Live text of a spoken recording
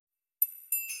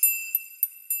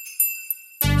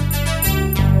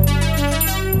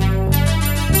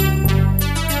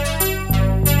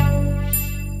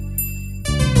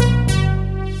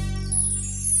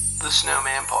the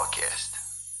Snowman Podcast.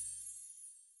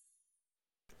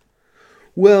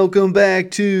 Welcome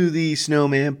back to the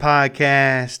Snowman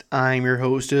Podcast. I'm your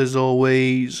host, as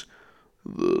always,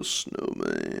 the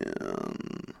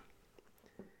Snowman.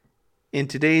 In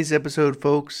today's episode,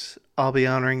 folks, I'll be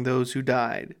honoring those who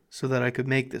died so that I could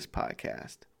make this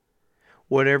podcast.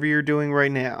 Whatever you're doing right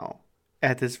now,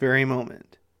 at this very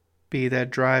moment, be that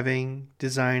driving,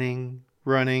 designing,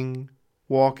 running,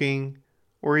 walking,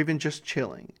 or even just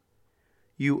chilling,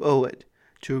 you owe it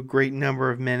to a great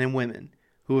number of men and women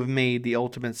who have made the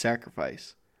ultimate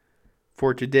sacrifice.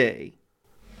 For today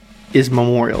is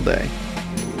Memorial Day.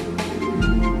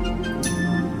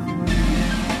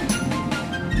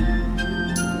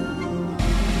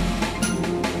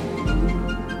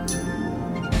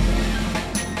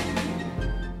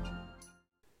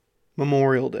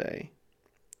 Memorial Day.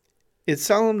 It's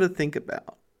solemn to think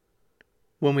about.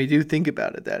 When we do think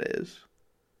about it, that is.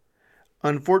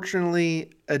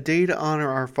 Unfortunately, a day to honor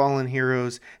our fallen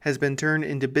heroes has been turned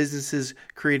into businesses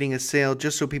creating a sale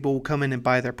just so people will come in and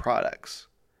buy their products,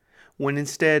 when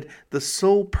instead the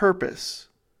sole purpose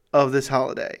of this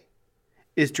holiday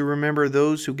is to remember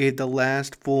those who gave the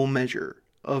last full measure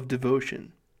of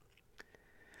devotion.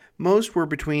 Most were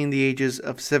between the ages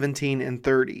of 17 and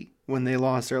 30 when they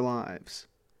lost their lives.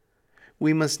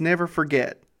 We must never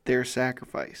forget their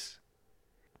sacrifice.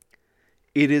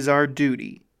 It is our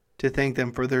duty to thank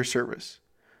them for their service,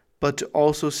 but to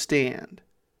also stand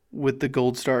with the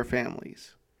Gold Star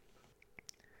families.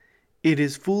 It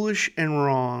is foolish and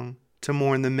wrong to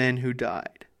mourn the men who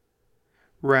died.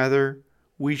 Rather,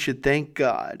 we should thank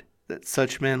God that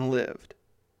such men lived.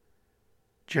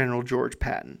 General George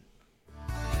Patton.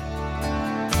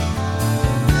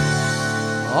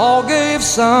 All gave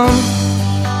some,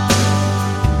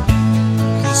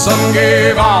 and some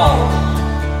gave all.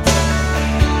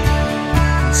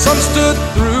 Some stood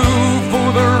through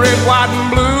for the red, white,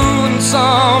 and blue, and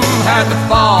some had to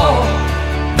fall.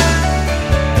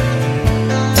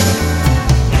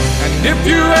 And if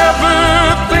you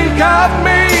ever think of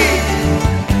me,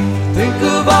 think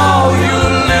of all your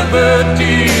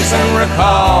liberties and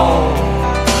recall.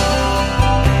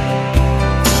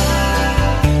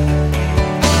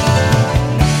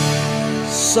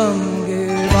 Some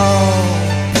gave all.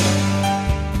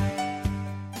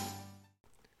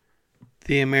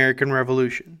 The American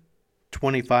Revolution,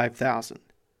 25,000.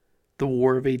 The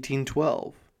War of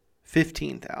 1812,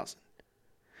 15,000.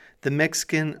 The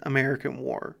Mexican-American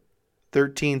War,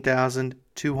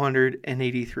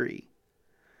 13,283.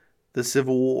 The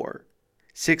Civil War,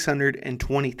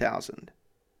 620,000.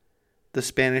 The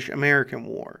Spanish-American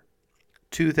War,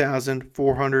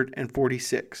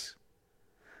 2,446.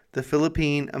 The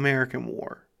Philippine-American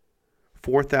War,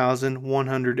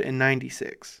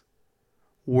 4,196.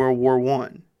 World War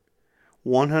I,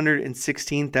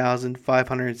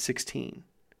 116,516.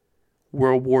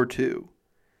 World War II,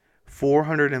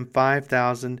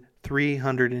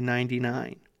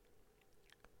 405,399.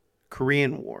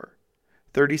 Korean War,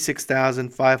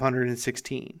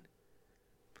 36,516.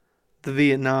 The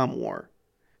Vietnam War,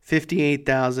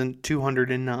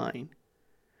 58,209.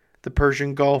 The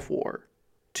Persian Gulf War,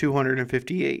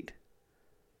 258.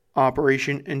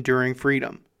 Operation Enduring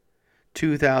Freedom,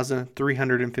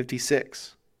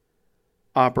 2,356.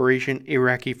 Operation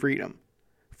Iraqi Freedom,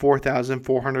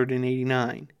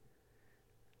 4,489.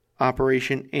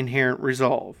 Operation Inherent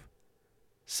Resolve,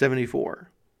 74.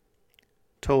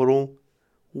 Total,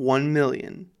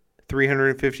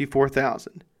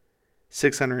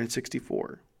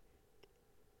 1,354,664.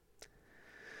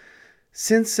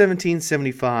 Since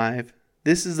 1775,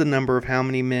 this is the number of how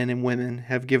many men and women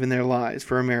have given their lives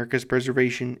for America's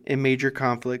preservation in major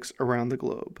conflicts around the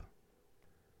globe.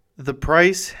 The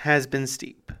price has been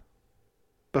steep,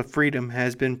 but freedom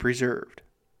has been preserved.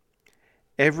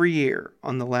 Every year,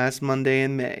 on the last Monday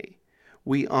in May,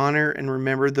 we honor and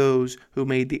remember those who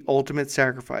made the ultimate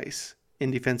sacrifice in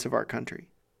defense of our country.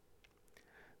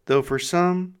 Though for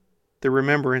some, the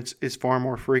remembrance is far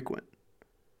more frequent.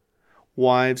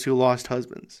 Wives who lost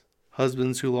husbands,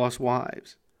 husbands who lost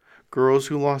wives, girls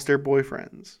who lost their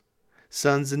boyfriends,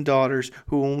 sons and daughters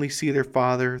who only see their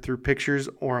father through pictures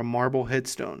or a marble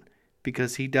headstone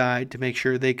because he died to make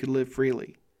sure they could live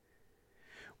freely.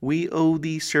 We owe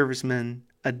these servicemen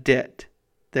a debt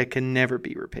that can never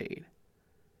be repaid.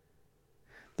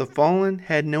 The fallen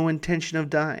had no intention of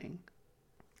dying.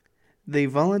 They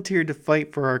volunteered to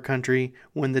fight for our country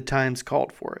when the times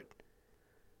called for it.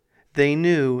 They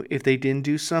knew if they didn't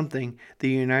do something, the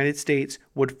United States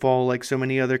would fall like so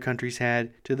many other countries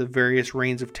had to the various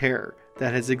reigns of terror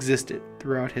that has existed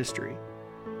throughout history.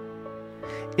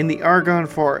 In the Argonne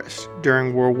Forest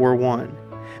during World War I,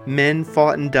 Men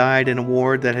fought and died in a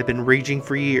war that had been raging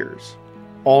for years,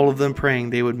 all of them praying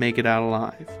they would make it out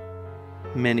alive.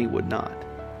 Many would not.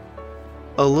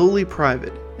 A lowly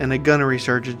private and a gunnery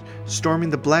sergeant storming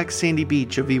the black sandy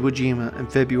beach of Iwo Jima in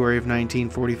February of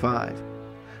 1945.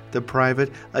 The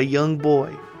private, a young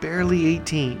boy, barely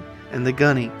 18, and the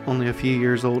gunny, only a few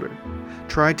years older,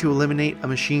 tried to eliminate a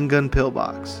machine gun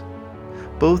pillbox.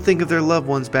 Both think of their loved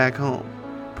ones back home,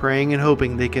 praying and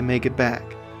hoping they can make it back.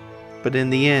 But in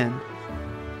the end,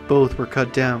 both were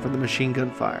cut down from the machine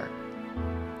gun fire.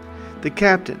 The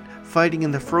captain, fighting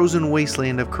in the frozen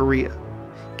wasteland of Korea,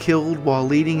 killed while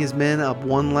leading his men up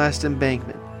one last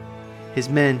embankment, his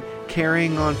men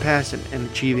carrying on past him and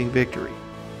achieving victory.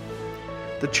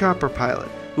 The chopper pilot,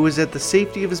 who was at the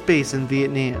safety of his base in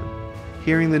Vietnam,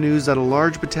 hearing the news that a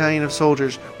large battalion of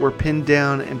soldiers were pinned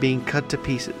down and being cut to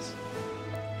pieces.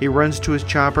 He runs to his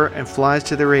chopper and flies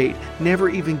to their aid, never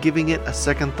even giving it a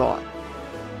second thought.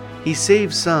 He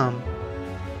saves some,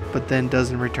 but then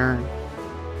doesn't return.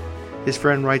 His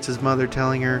friend writes his mother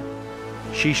telling her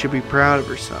she should be proud of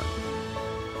her son.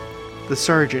 The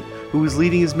sergeant, who was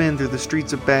leading his men through the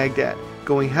streets of Baghdad,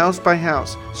 going house by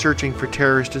house searching for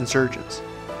terrorist insurgents,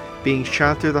 being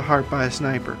shot through the heart by a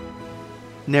sniper,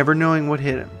 never knowing what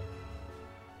hit him.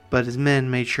 But his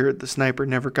men made sure the sniper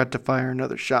never got to fire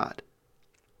another shot.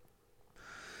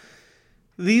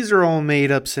 These are all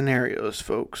made-up scenarios,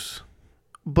 folks.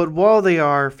 But while they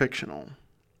are fictional,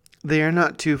 they are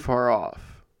not too far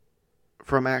off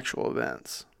from actual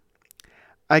events.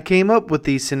 I came up with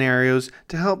these scenarios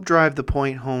to help drive the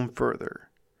point home further,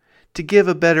 to give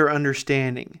a better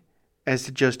understanding as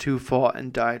to just who fought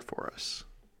and died for us.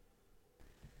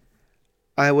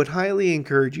 I would highly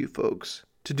encourage you folks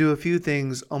to do a few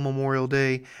things on Memorial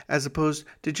Day as opposed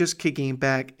to just kicking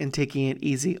back and taking it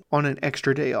easy on an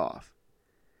extra day off.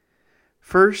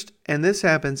 First, and this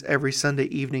happens every Sunday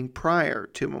evening prior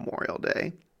to Memorial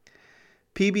Day,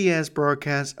 PBS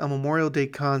broadcasts a Memorial Day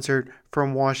concert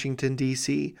from Washington,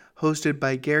 D.C., hosted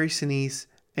by Gary Sinise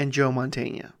and Joe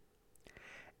Mantegna.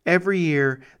 Every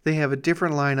year, they have a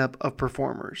different lineup of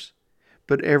performers,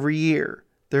 but every year,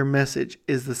 their message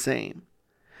is the same: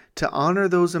 to honor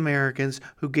those Americans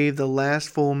who gave the last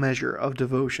full measure of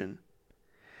devotion.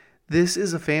 This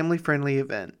is a family-friendly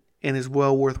event and is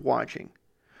well worth watching,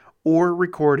 or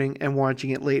recording and watching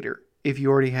it later if you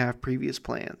already have previous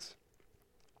plans.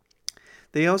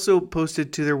 They also post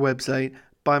it to their website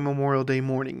by Memorial Day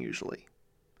morning usually.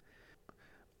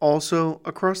 Also,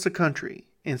 across the country,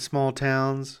 in small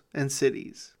towns and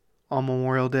cities, on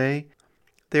Memorial Day,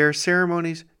 there are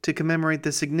ceremonies to commemorate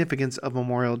the significance of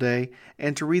Memorial Day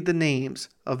and to read the names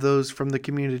of those from the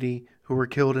community who were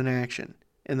killed in action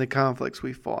in the conflicts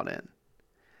we fought in.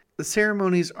 The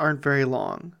ceremonies aren't very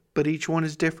long, but each one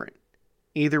is different.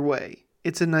 Either way,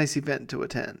 it's a nice event to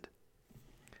attend.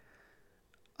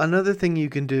 Another thing you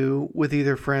can do with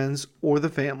either friends or the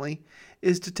family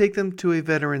is to take them to a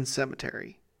veterans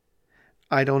cemetery.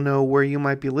 I don't know where you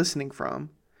might be listening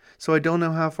from, so I don't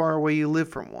know how far away you live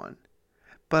from one.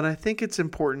 But I think it's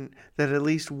important that at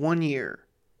least 1 year,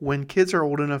 when kids are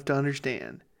old enough to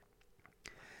understand,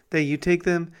 that you take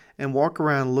them and walk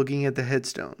around looking at the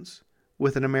headstones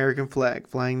with an American flag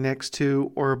flying next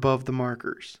to or above the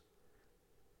markers.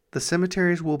 The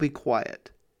cemeteries will be quiet,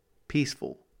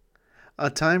 peaceful, a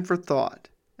time for thought,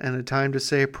 and a time to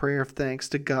say a prayer of thanks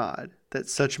to God that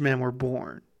such men were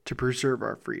born to preserve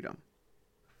our freedom.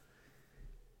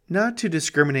 Not to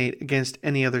discriminate against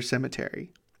any other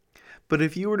cemetery, but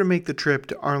if you were to make the trip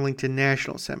to Arlington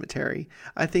National Cemetery,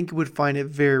 I think you would find it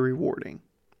very rewarding.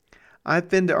 I've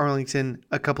been to Arlington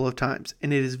a couple of times,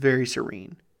 and it is very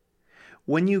serene.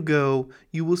 When you go,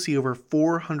 you will see over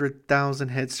 400,000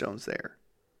 headstones there.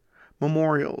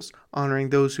 Memorials honoring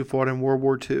those who fought in World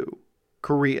War II,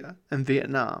 Korea, and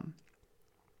Vietnam.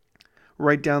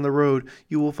 Right down the road,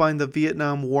 you will find the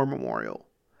Vietnam War Memorial,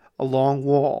 a long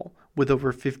wall with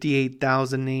over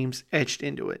 58,000 names etched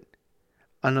into it.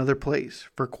 Another place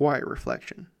for quiet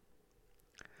reflection.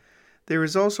 There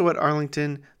is also at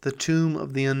Arlington the Tomb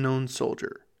of the Unknown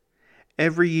Soldier.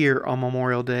 Every year on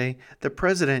Memorial Day, the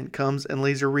President comes and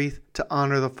lays a wreath to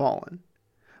honor the fallen,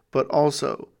 but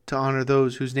also to honor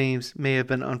those whose names may have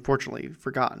been unfortunately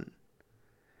forgotten.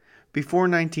 Before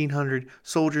 1900,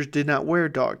 soldiers did not wear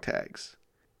dog tags,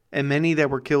 and many that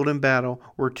were killed in battle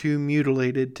were too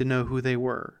mutilated to know who they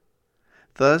were.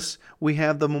 Thus, we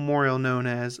have the memorial known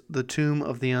as the Tomb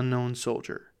of the Unknown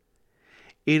Soldier.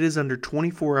 It is under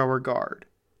 24-hour guard,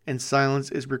 and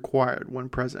silence is required when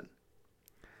present.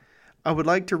 I would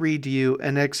like to read to you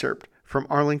an excerpt from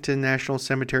Arlington National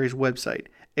Cemetery's website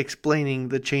explaining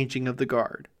the changing of the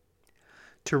guard.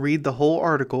 To read the whole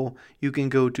article, you can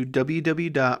go to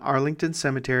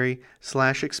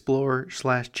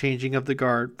www.arlingtoncemetery/explore/changing of the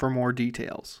guard for more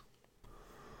details.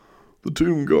 The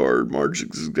tomb guard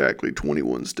marches exactly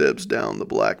 21 steps down the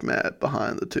black mat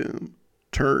behind the tomb,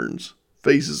 turns,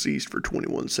 faces east for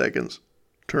 21 seconds,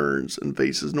 turns and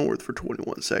faces north for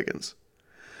 21 seconds,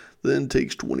 then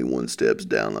takes 21 steps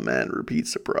down the mat and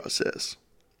repeats the process.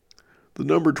 The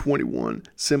number 21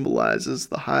 symbolizes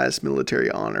the highest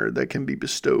military honor that can be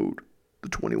bestowed, the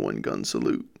 21-gun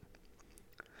salute.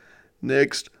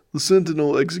 Next, the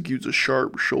sentinel executes a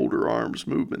sharp shoulder arms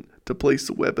movement to place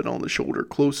the weapon on the shoulder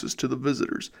closest to the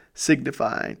visitors,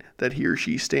 signifying that he or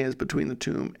she stands between the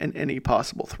tomb and any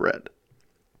possible threat.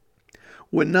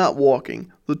 When not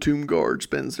walking, the tomb guard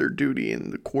spends their duty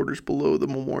in the quarters below the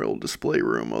memorial display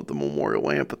room of the Memorial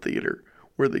Amphitheater,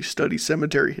 where they study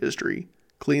cemetery history,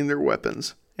 clean their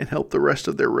weapons, and help the rest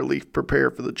of their relief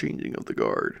prepare for the changing of the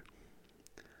guard.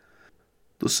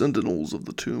 The sentinels of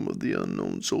the tomb of the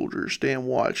unknown soldier stand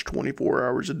watch 24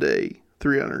 hours a day,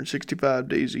 365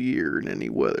 days a year in any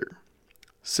weather.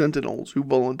 Sentinels who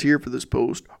volunteer for this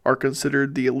post are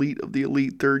considered the elite of the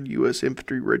elite 3rd U.S.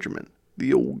 Infantry Regiment,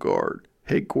 the Old Guard,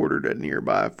 headquartered at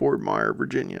nearby Fort Myer,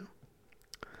 Virginia.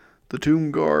 The tomb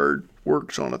guard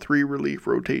works on a 3-relief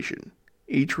rotation.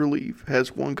 Each relief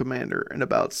has 1 commander and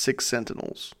about 6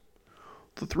 sentinels.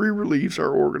 The 3 reliefs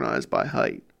are organized by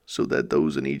height, so that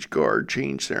those in each guard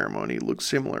change ceremony look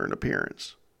similar in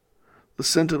appearance. The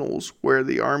sentinels wear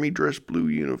the army dress blue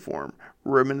uniform,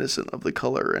 reminiscent of the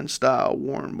color and style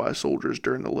worn by soldiers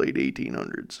during the late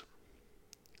 1800s.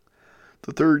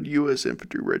 The 3rd U.S.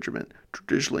 Infantry Regiment,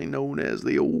 traditionally known as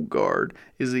the Old Guard,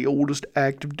 is the oldest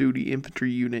active duty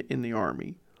infantry unit in the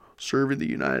Army, serving the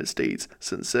United States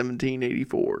since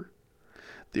 1784.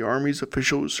 The Army's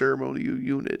official ceremonial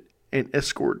unit and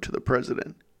escort to the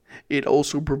President. It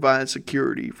also provides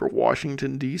security for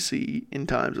Washington, D.C. in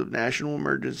times of national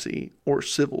emergency or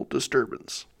civil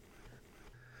disturbance.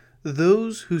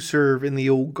 Those who serve in the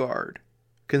Old Guard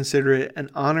consider it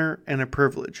an honor and a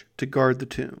privilege to guard the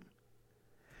tomb.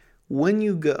 When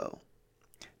you go,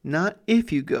 not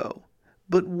if you go,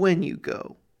 but when you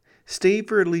go, stay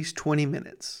for at least 20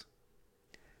 minutes.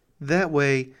 That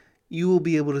way, you will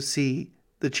be able to see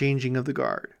the changing of the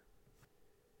guard.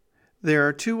 There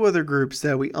are 2 other groups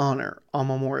that we honor on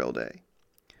Memorial Day: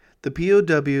 the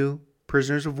POW,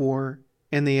 Prisoners of War,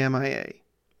 and the MIA,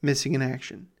 Missing in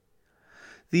Action.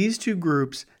 These 2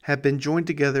 groups have been joined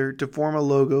together to form a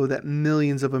logo that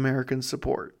millions of Americans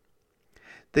support.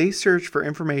 They search for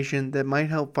information that might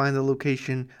help find the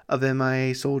location of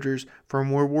MIA soldiers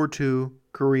from World War II,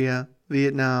 Korea,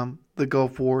 Vietnam, the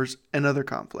Gulf Wars, and other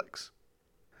conflicts.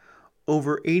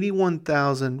 Over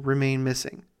 81,000 remain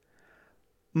missing.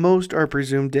 Most are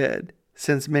presumed dead,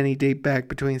 since many date back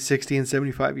between 60 and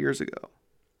 75 years ago.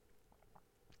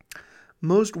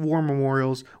 Most war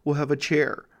memorials will have a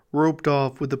chair roped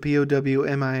off with the POW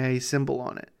MIA symbol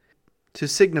on it, to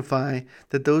signify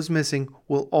that those missing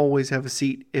will always have a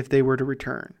seat if they were to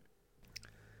return.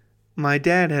 My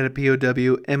dad had a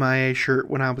POW MIA shirt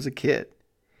when I was a kid.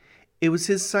 It was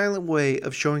his silent way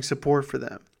of showing support for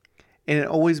them, and it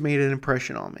always made an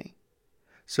impression on me.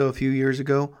 So a few years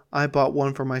ago, I bought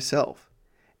one for myself,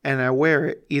 and I wear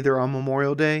it either on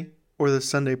Memorial Day or the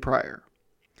Sunday prior.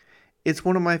 It's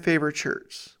one of my favorite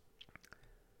shirts,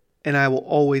 and I will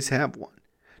always have one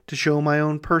to show my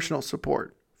own personal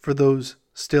support for those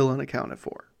still unaccounted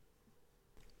for.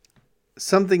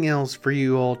 Something else for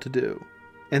you all to do,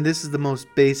 and this is the most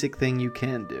basic thing you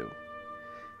can do.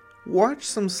 Watch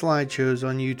some slideshows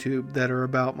on YouTube that are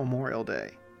about Memorial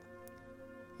Day.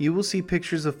 You will see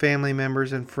pictures of family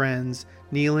members and friends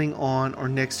kneeling on or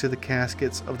next to the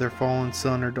caskets of their fallen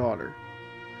son or daughter.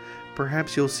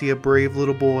 Perhaps you'll see a brave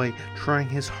little boy trying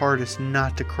his hardest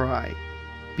not to cry,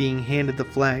 being handed the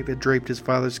flag that draped his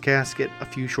father's casket a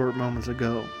few short moments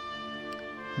ago.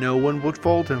 No one would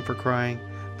fault him for crying,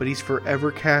 but he's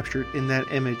forever captured in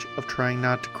that image of trying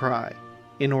not to cry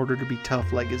in order to be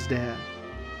tough like his dad.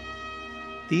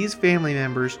 These family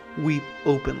members weep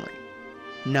openly,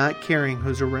 not caring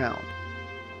who's around.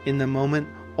 In the moment,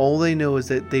 all they know is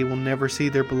that they will never see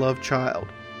their beloved child,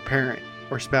 parent,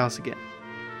 or spouse again,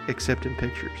 except in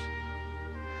pictures.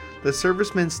 The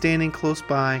servicemen standing close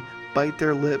by bite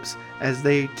their lips as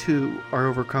they too are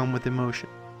overcome with emotion.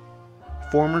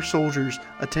 Former soldiers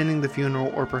attending the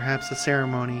funeral or perhaps the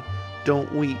ceremony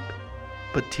don't weep,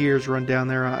 but tears run down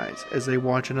their eyes as they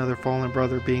watch another fallen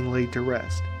brother being laid to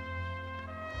rest.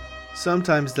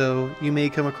 Sometimes, though, you may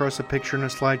come across a picture in a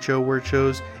slideshow where it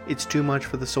shows it's too much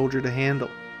for the soldier to handle.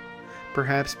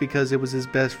 Perhaps because it was his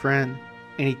best friend,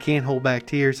 and he can't hold back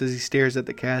tears as he stares at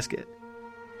the casket.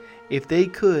 If they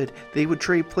could, they would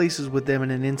trade places with them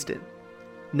in an instant,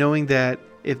 knowing that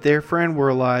if their friend were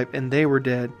alive and they were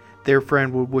dead, their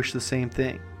friend would wish the same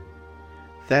thing.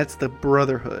 That's the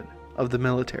brotherhood of the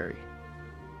military.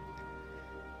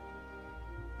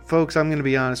 Folks, I'm going to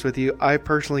be honest with you. I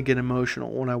personally get emotional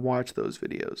when I watch those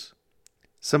videos.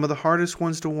 Some of the hardest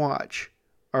ones to watch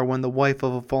are when the wife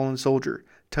of a fallen soldier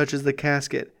touches the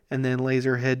casket and then lays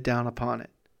her head down upon it.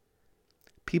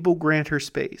 People grant her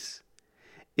space.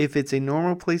 If it's a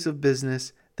normal place of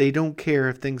business, they don't care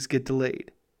if things get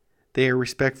delayed. They are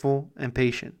respectful and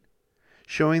patient,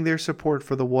 showing their support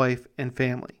for the wife and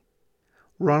family.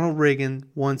 Ronald Reagan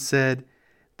once said,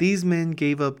 "These men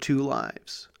gave up 2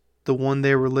 lives, the one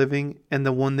they were living and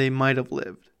the one they might have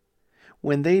lived.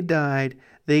 When they died,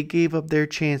 they gave up their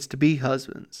chance to be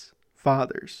husbands,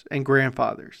 fathers, and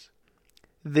grandfathers.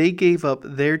 They gave up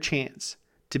their chance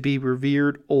to be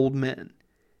revered old men,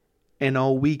 and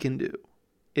all we can do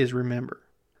is remember."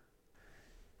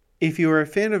 If you are a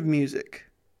fan of music,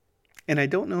 and I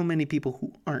don't know many people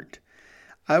who aren't,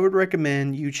 I would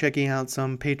recommend you checking out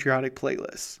some patriotic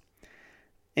playlists,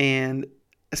 and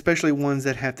especially ones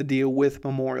that have to deal with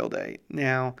Memorial Day.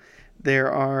 Now, there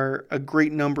are a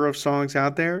great number of songs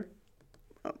out there,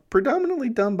 predominantly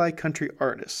done by country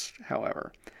artists,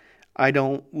 however. I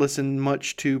don't listen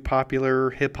much to popular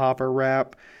hip-hop or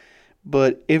rap,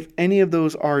 but if any of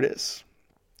those artists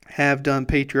have done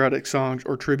patriotic songs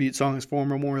or tribute songs for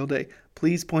Memorial Day,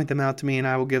 please point them out to me and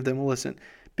I will give them a listen,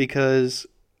 because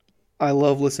I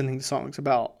love listening to songs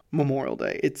about Memorial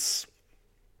Day.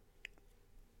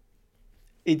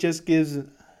 It just gives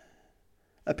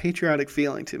a patriotic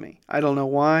feeling to me. I don't know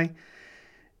why,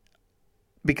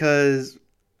 because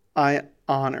I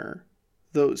honor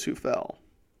those who fell.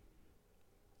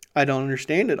 I don't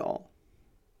understand it all.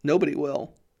 Nobody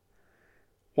will.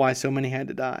 Why so many had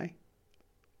to die.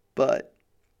 But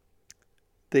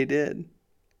they did.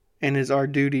 And it's our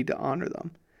duty to honor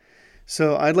them.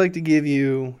 So I'd like to give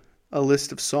you a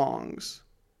list of songs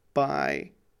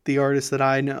by the artists that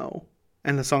I know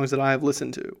and the songs that I have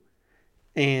listened to.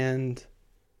 And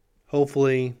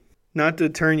hopefully, not to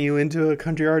turn you into a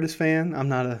country artist fan. I'm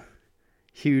not a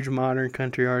huge modern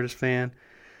country artist fan.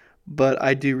 But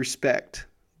I do respect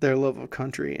their love of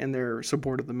country and their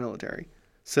support of the military.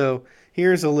 So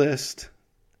here's a list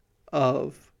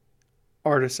of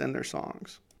artists and their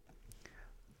songs.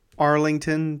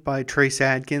 Arlington by Trace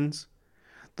Adkins.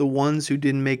 The Ones Who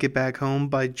Didn't Make It Back Home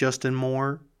by Justin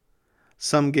Moore.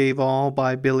 Some Gave All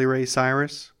by Billy Ray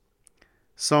Cyrus.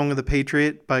 Song of the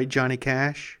Patriot by Johnny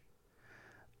Cash.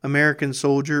 American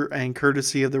Soldier and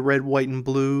Courtesy of the Red, White, and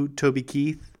Blue, Toby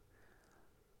Keith.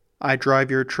 I Drive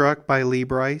Your Truck by Lee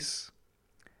Brice.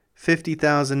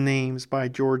 50,000 Names by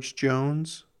George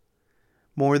Jones.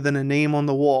 More Than a Name on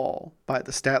the Wall by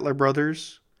the Statler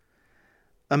Brothers.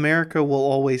 America Will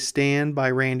Always Stand by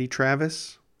Randy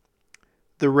Travis.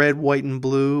 The Red, White, and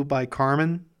Blue by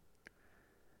Carmen.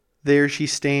 There She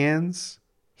Stands,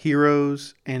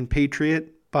 Heroes, and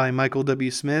Patriot by Michael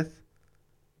W. Smith.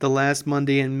 The Last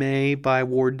Monday in May by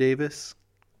Ward Davis.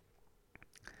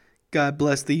 God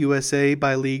Bless the USA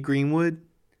by Lee Greenwood.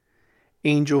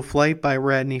 Angel Flight by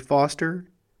Radney Foster.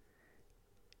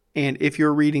 And If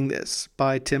You're Reading This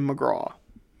by Tim McGraw.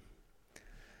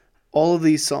 All of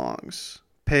these songs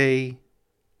pay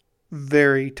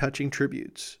very touching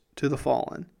tributes to the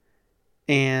fallen.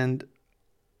 And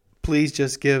please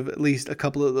just give at least a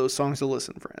couple of those songs a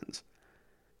listen, friends.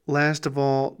 Last of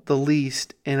all, the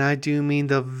least, and I do mean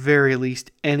the very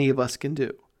least any of us can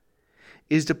do,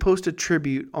 is to post a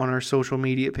tribute on our social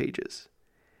media pages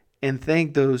and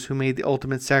thank those who made the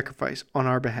ultimate sacrifice on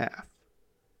our behalf.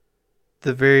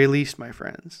 The very least, my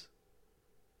friends.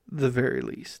 The very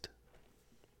least.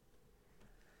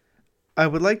 I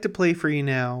would like to play for you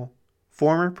now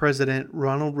former President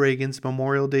Ronald Reagan's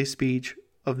Memorial Day speech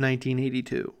of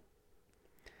 1982.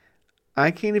 I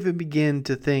can't even begin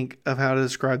to think of how to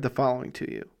describe the following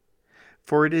to you,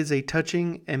 for it is a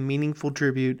touching and meaningful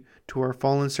tribute to our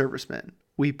fallen servicemen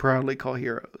we proudly call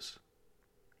heroes.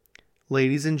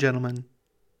 Ladies and gentlemen,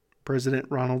 President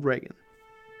Ronald Reagan.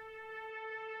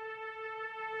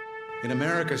 In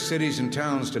America's cities and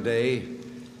towns today,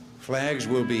 flags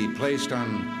will be placed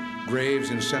on graves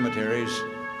and cemeteries.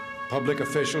 Public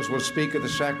officials will speak of the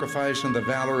sacrifice and the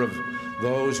valor of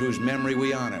those whose memory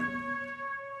we honor.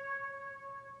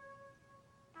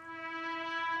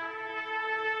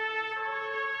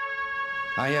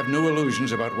 I have no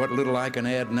illusions about what little I can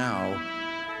add now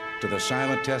to the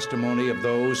silent testimony of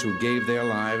those who gave their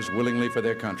lives willingly for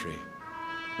their country.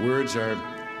 Words are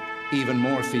even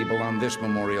more feeble on this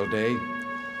Memorial Day,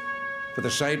 for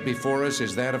the sight before us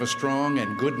is that of a strong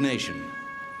and good nation,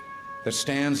 that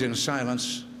stands in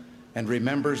silence and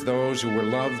remembers those who were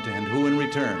loved and who in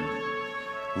return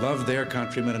loved their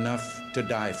countrymen enough to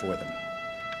die for them.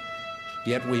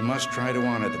 Yet we must try to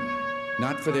honor them,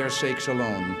 not for their sakes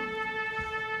alone,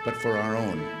 but for our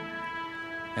own.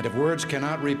 And if words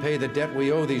cannot repay the debt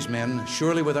we owe these men,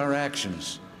 surely with our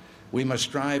actions, we must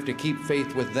strive to keep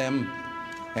faith with them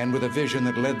and with a vision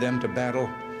that led them to battle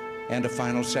and a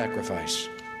final sacrifice.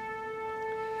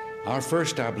 Our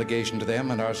first obligation to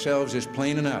them and ourselves is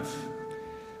plain enough.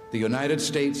 The United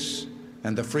States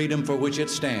and the freedom for which it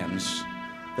stands,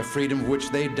 the freedom for which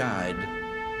they died,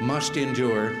 must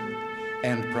endure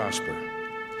and prosper.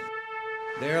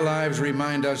 Their lives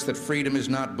remind us that freedom is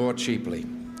not bought cheaply.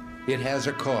 It has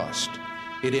a cost.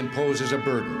 It imposes a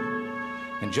burden.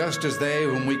 And just as they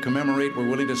whom we commemorate were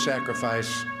willing to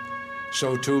sacrifice,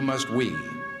 so too must we,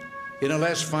 in a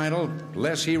less final,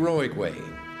 less heroic way,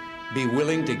 be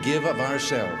willing to give of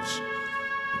ourselves.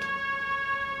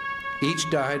 Each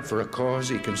died for a cause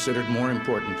he considered more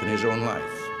important than his own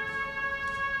life.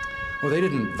 Well, they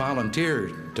didn't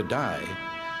volunteer to die.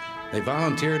 They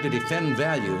volunteered to defend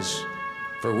values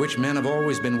for which men have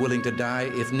always been willing to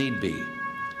die if need be,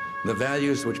 the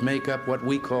values which make up what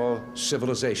we call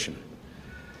civilization.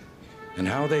 And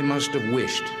how they must have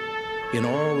wished, in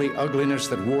all the ugliness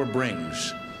that war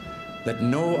brings, that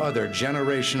no other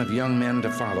generation of young men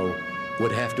to follow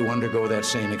would have to undergo that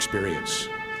same experience.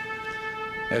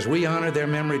 As we honor their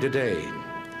memory today,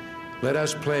 let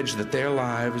us pledge that their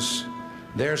lives,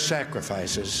 their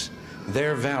sacrifices,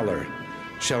 their valor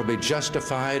shall be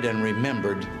justified and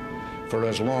remembered for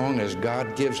as long as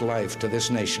God gives life to this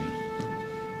nation.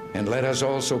 And let us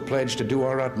also pledge to do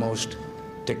our utmost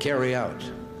to carry out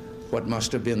what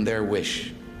must have been their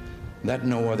wish, that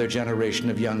no other generation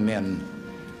of young men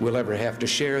will ever have to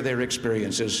share their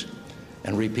experiences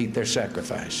and repeat their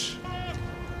sacrifice.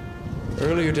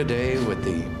 Earlier today, with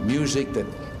the music that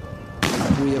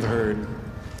we have heard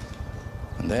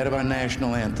and that of our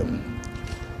national anthem,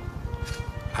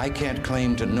 I can't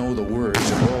claim to know the words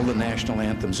of all the national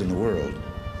anthems in the world,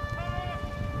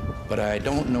 but I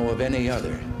don't know of any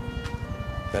other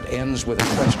that ends with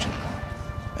a question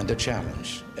and a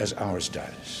challenge as ours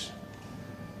does.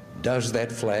 Does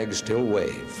that flag still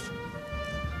wave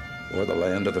o'er the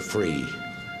land of the free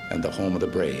and the home of the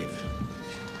brave?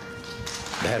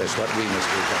 That is what we must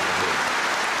do here.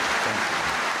 Thank you.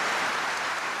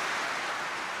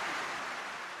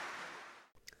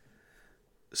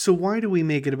 So why do we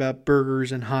make it about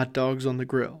burgers and hot dogs on the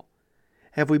grill?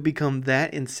 Have we become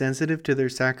that insensitive to their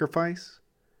sacrifice?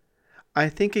 I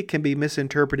think it can be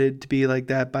misinterpreted to be like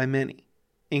that by many,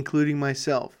 including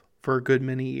myself, for a good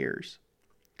many years.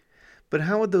 But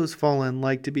how would those fallen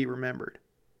like to be remembered?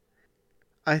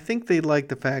 I think they'd like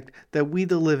the fact that we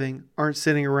the living aren't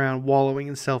sitting around wallowing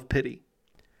in self-pity.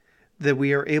 That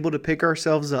we are able to pick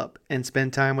ourselves up and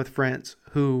spend time with friends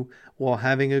who, while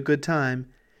having a good time,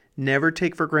 never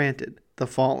take for granted the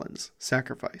fallen's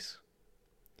sacrifice.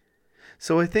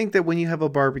 So I think that when you have a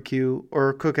barbecue or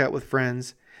a cookout with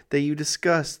friends, that you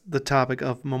discuss the topic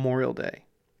of Memorial Day.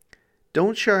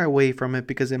 Don't shy away from it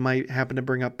because it might happen to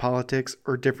bring up politics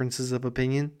or differences of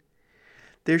opinion.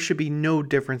 There should be no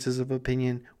differences of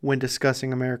opinion when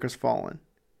discussing America's fallen.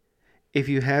 If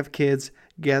you have kids,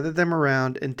 gather them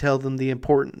around and tell them the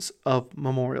importance of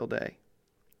Memorial Day.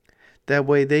 That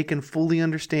way they can fully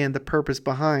understand the purpose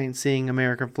behind seeing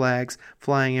American flags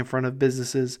flying in front of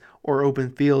businesses or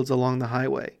open fields along the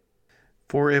highway.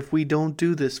 For if we don't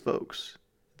do this, folks,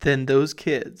 then those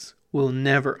kids will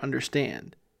never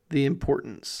understand the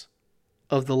importance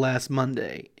of the last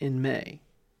Monday in May.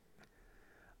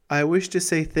 I wish to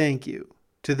say thank you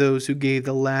to those who gave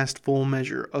the last full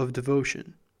measure of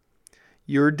devotion.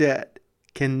 Your debt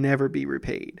can never be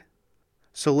repaid.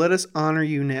 So let us honor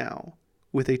you now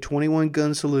with a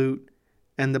 21-gun salute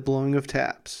and the blowing of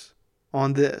taps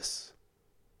on this,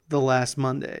 the last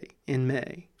Monday in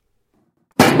May.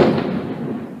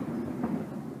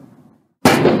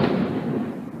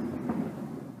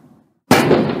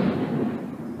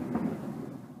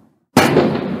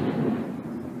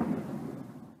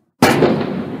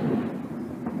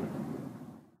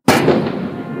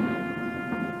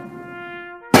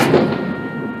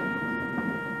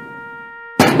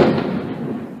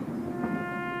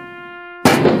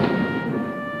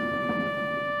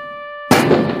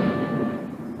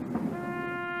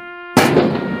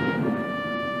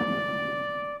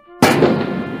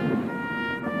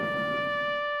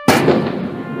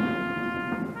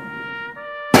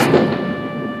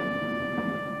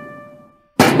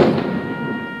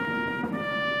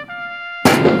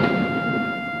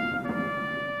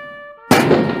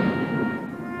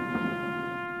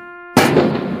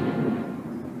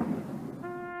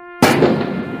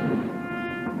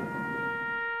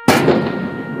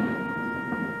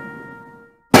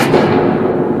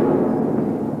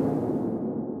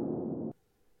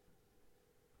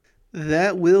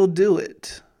 That will do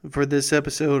it for this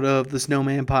episode of the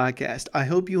Snowman Podcast. I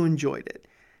hope you enjoyed it.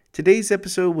 Today's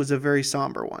episode was a very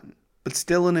somber one, but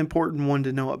still an important one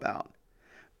to know about.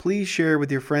 Please share with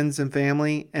your friends and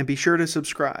family, and be sure to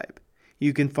subscribe.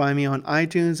 You can find me on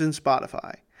iTunes and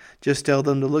Spotify. Just tell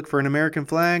them to look for an American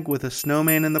flag with a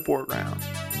snowman in the foreground.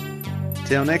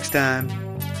 Till next time,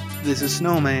 this is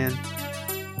Snowman,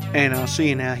 and I'll see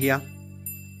you now here.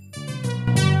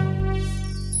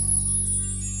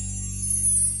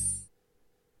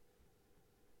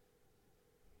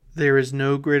 There is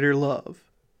no greater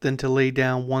love than to lay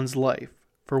down one's life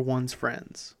for one's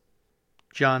friends.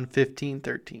 John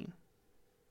 15:13.